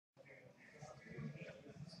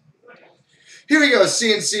Here we go,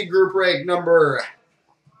 CNC group break number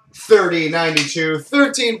 3092,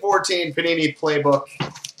 1314 Panini Playbook,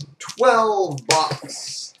 12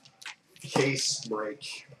 box case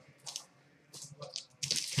break.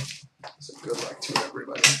 So good luck to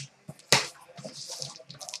everybody.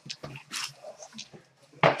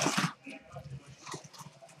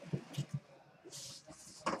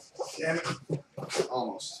 Damn it.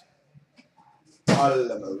 Almost.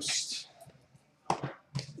 Almost.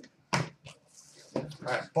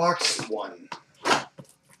 Alright, box one.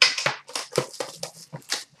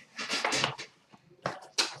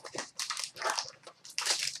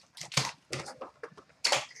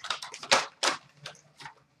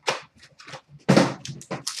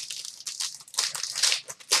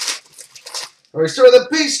 We start with the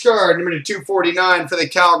base card, number 249 for the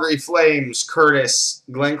Calgary Flames, Curtis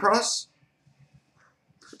Glencross.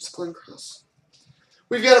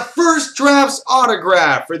 We've got a first drafts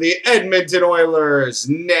autograph for the Edmonton Oilers,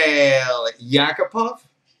 Nail Yakupov.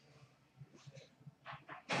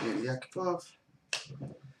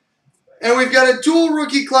 And we've got a dual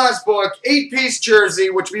rookie class book, 8-piece jersey,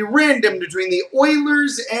 which will be random between the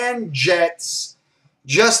Oilers and Jets,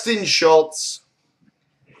 Justin Schultz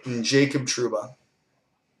and Jacob Trouba.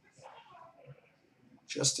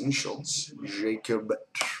 Justin Schultz, Jacob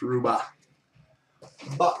Trouba.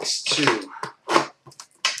 Box two.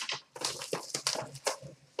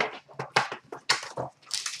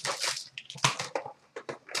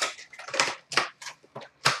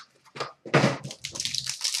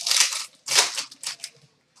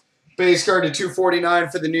 Base card to 249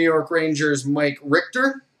 for the New York Rangers, Mike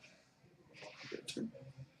Richter.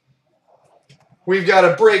 We've got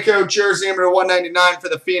a breakout jersey number 199 for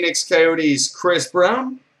the Phoenix Coyotes, Chris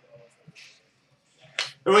Brown.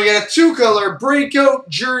 And we got a two-color breakout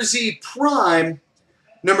jersey prime,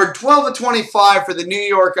 number 12/25 for the New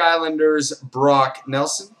York Islanders, Brock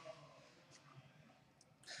Nelson.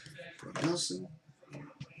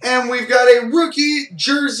 And we've got a rookie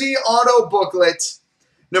jersey auto booklet,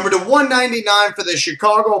 number 199 for the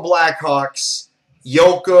Chicago Blackhawks,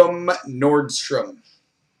 Joachim Nordstrom.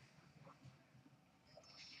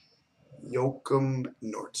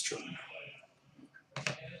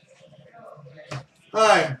 All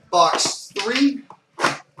right, box three.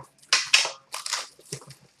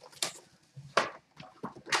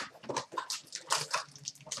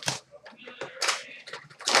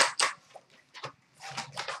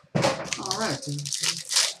 All right.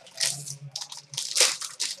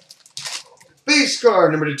 Base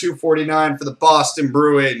card number 249 for the Boston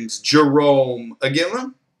Bruins, Jerome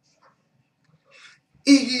Iginla.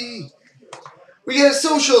 Iggy. We got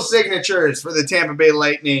social signatures for the Tampa Bay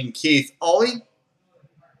Lightning, Keith Ollie.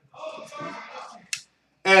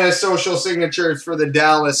 And a social signatures for the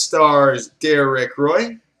Dallas Stars, Derek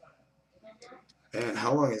Roy. And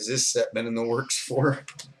how long has this set been in the works for?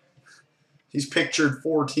 He's pictured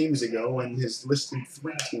 4 teams ago and is listed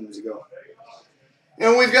 3 teams ago.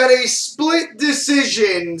 And we've got a split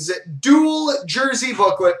decisions dual jersey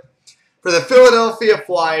booklet for the Philadelphia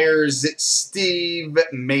Flyers, Steve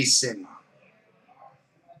Mason.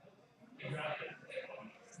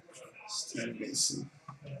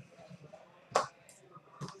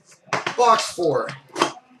 Box 4.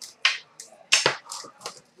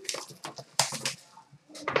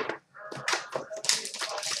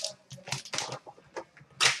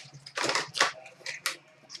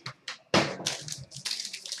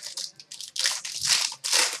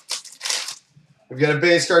 We've got a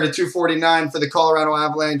base card at 249 for the Colorado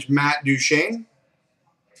Avalanche, Matt Duchene.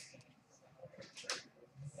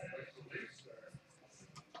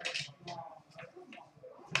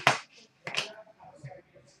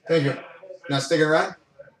 Thank you. Not sticking around?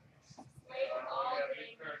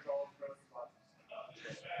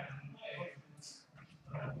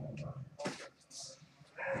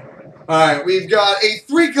 All right, we've got a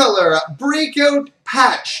 3-color breakout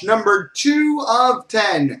patch, number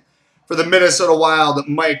 2/10 for the Minnesota Wild,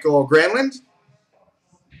 Michael Granlund.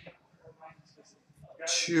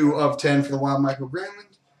 2/10 for the Wild, Michael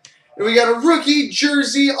Granlund. And we got a rookie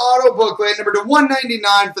jersey auto booklet, number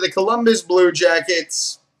 199 for the Columbus Blue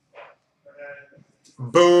Jackets,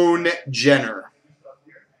 Boone Jenner.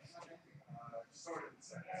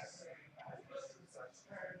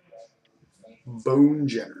 Boone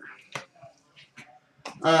Jenner.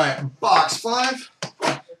 All right, box 5.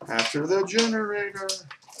 After the generator.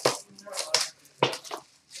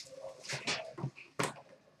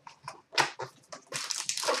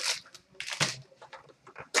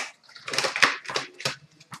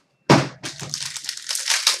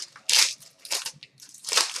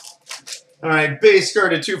 All right, base card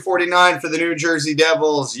to 249 for the New Jersey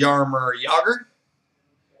Devils, Jaromir Jagr.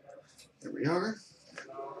 There we are.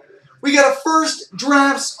 We got a first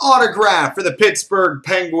drafts autograph for the Pittsburgh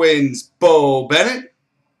Penguins, Bo Bennett.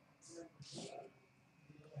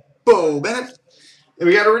 And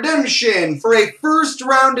we got a redemption for a first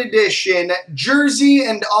round edition jersey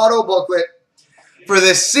and auto booklet for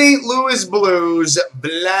the St. Louis Blues,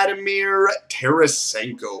 Vladimir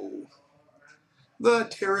Tarasenko. The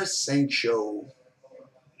Tarasenko.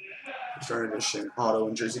 First round edition auto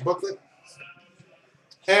and jersey booklet.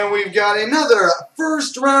 And we've got another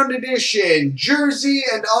first round edition jersey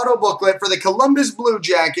and auto booklet for the Columbus Blue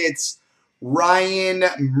Jackets, Ryan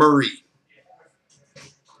Murray.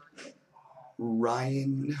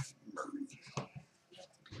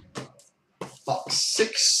 Box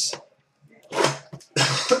 6.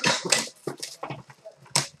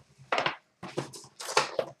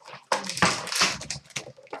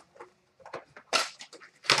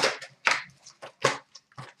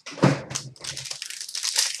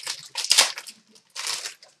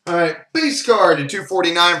 All right, base card to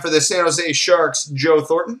 249 for the San Jose Sharks, Joe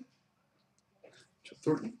Thornton.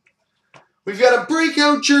 We've got a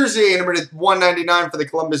breakout jersey, number 199 for the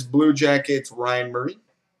Columbus Blue Jackets, Ryan Murray.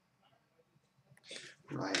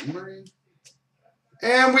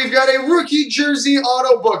 And we've got a rookie jersey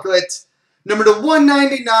auto booklet, number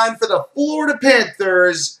 199 for the Florida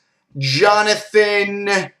Panthers, Jonathan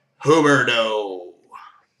Huberdeau.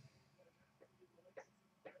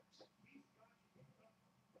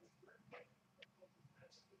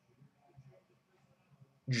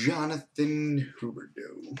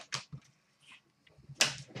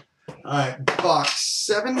 All right, box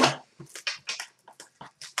 7. All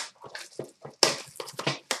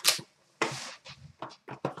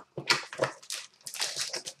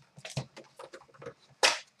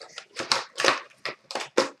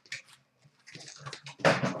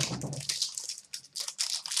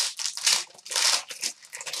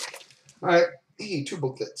right, 2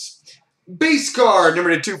 booklets. Base card,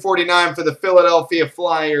 number 249 for the Philadelphia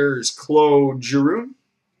Flyers, Claude Giroux.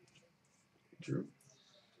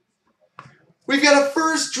 We've got a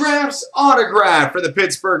first drafts autograph for the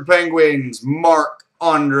Pittsburgh Penguins,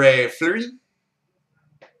 Marc-Andre Fleury.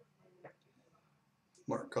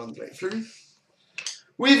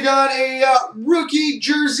 We've got a rookie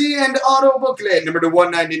jersey and auto booklet, number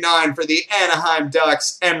 199 for the Anaheim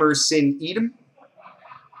Ducks, Emerson Edom.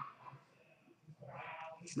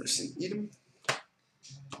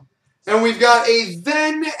 And we've got a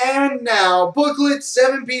then and now booklet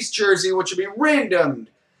 7-piece jersey, which will be randomed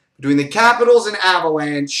between the Capitals and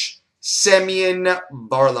Avalanche, Semyon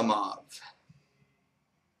Varlamov.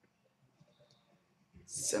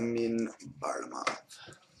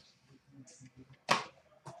 All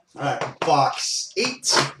right, box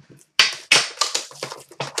 8.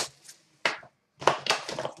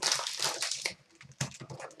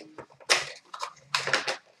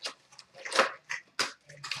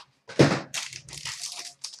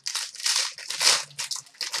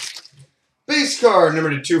 Base card, number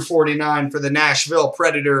 249 for the Nashville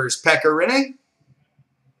Predators, Pekka Rinne.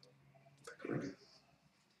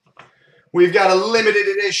 We've got a limited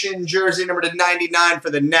edition jersey, number 99 for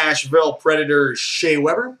the Nashville Predators, Shea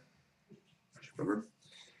Weber.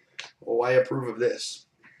 Oh, I approve of this.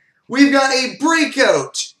 We've got a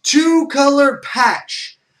breakout 2-color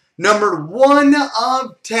patch, number 1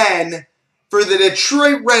 of 10 for the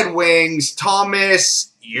Detroit Red Wings,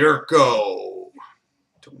 Tomas Jurco.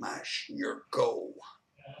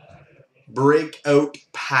 Breakout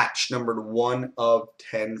patch, numbered 1 of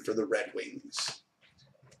 10 for the Red Wings.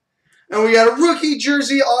 And we got a rookie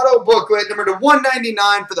jersey auto booklet, numbered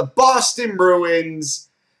 199 for the Boston Bruins,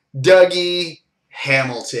 Dougie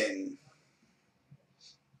Hamilton.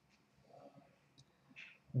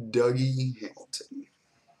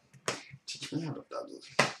 Teach me how to Dougie.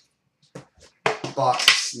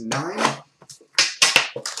 Box 9.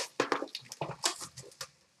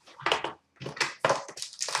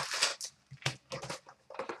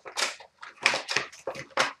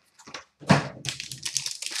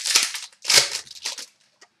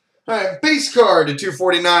 All right, base card to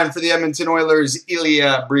 249 for the Edmonton Oilers,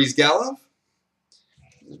 Ilya Bryzgalov.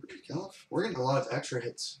 We're getting a lot of extra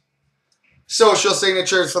hits. Social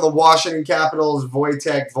signatures for the Washington Capitals,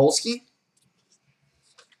 Wojtek Wolski.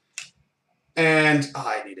 And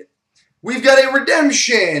I need it. We've got a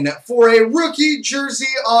redemption for a rookie jersey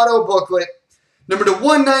auto booklet, number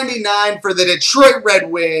 199 for the Detroit Red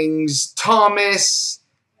Wings, Tomas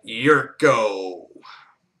Jurco.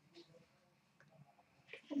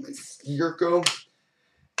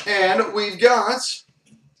 And we've got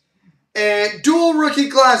a dual rookie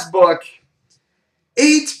class book,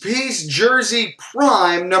 8-piece jersey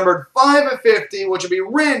prime, numbered 5 of 50, which will be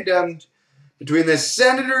randomed between the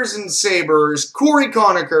Senators and Sabres, Corey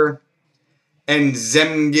Conacher, and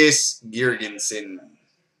Zemgus Girgensson.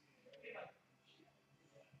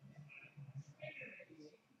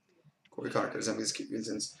 Corey Conacher, Zemgus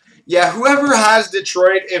Girgensson. Yeah, whoever has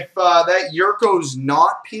Detroit, if that Yurko's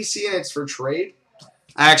not PC and it's for trade,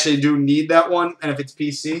 I actually do need that one. And if it's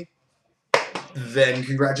PC, then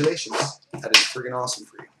congratulations. That is freaking awesome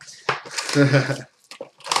for you.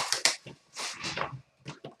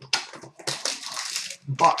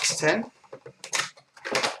 Box 10.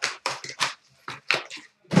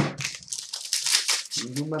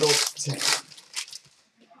 Numero 10.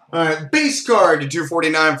 All right, base card to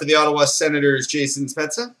 249 for the Ottawa Senators, Jason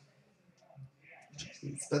Spezza.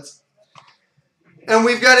 And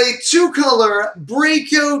we've got a 2-color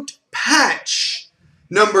breakout patch,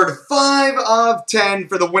 numbered 5 of 10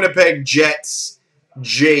 for the Winnipeg Jets,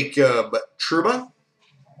 Jacob Trouba.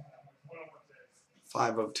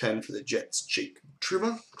 5 of 10 for the Jets, Jacob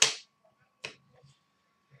Trouba.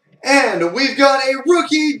 And we've got a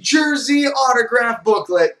rookie jersey autograph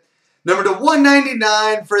booklet, number to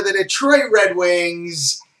 199 for the Detroit Red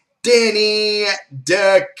Wings, Danny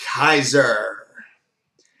DeKeyser.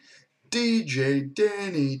 DJ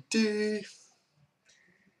Danny D.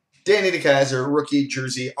 Danny DeKeyser, rookie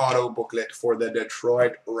jersey auto booklet for the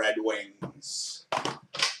Detroit Red Wings.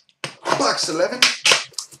 Box 11.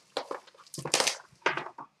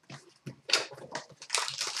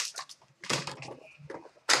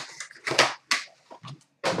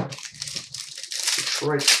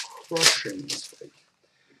 Detroit crushing this fight.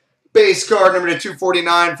 Base card number to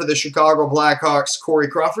 249 for the Chicago Blackhawks, Corey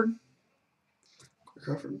Crawford.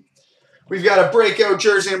 We've got a breakout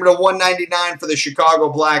jersey number to 199 for the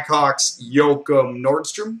Chicago Blackhawks, Joachim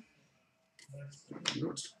Nordstrom.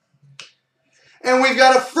 And we've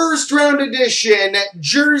got a first round edition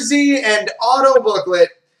jersey and auto booklet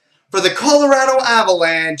for the Colorado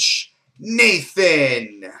Avalanche,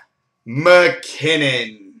 Nathan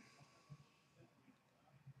McKinnon.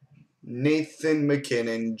 Nathan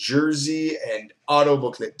McKinnon, jersey and auto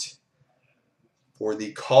booklet for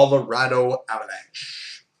the Colorado Avalanche.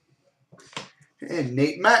 And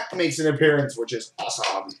Nate Mack makes an appearance, which is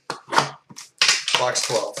awesome. Box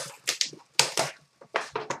 12.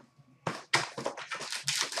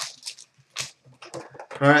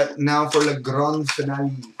 All right, now for the grand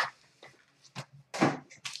finale.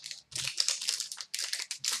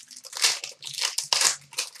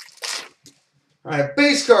 All right,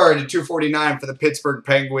 base card at 249 for the Pittsburgh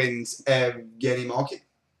Penguins, Evgeny Malkin.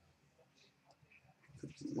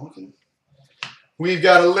 We've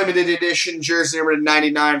got a limited edition jersey number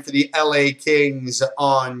 99 for the LA Kings,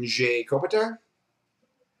 Anze Kopitar.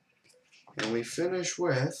 And we finish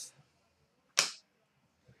with,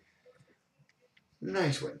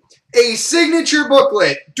 nice one, a signature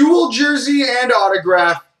booklet, dual jersey and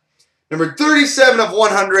autograph, number 37 of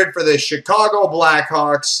 100 for the Chicago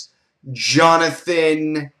Blackhawks,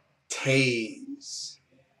 Jonathan Toews.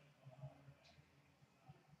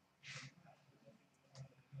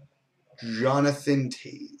 Jonathan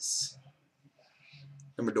Toews.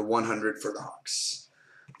 Number to 100 for the Hawks.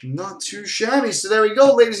 Not too shabby. So there we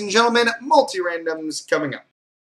go, ladies and gentlemen. Multi-randoms coming up.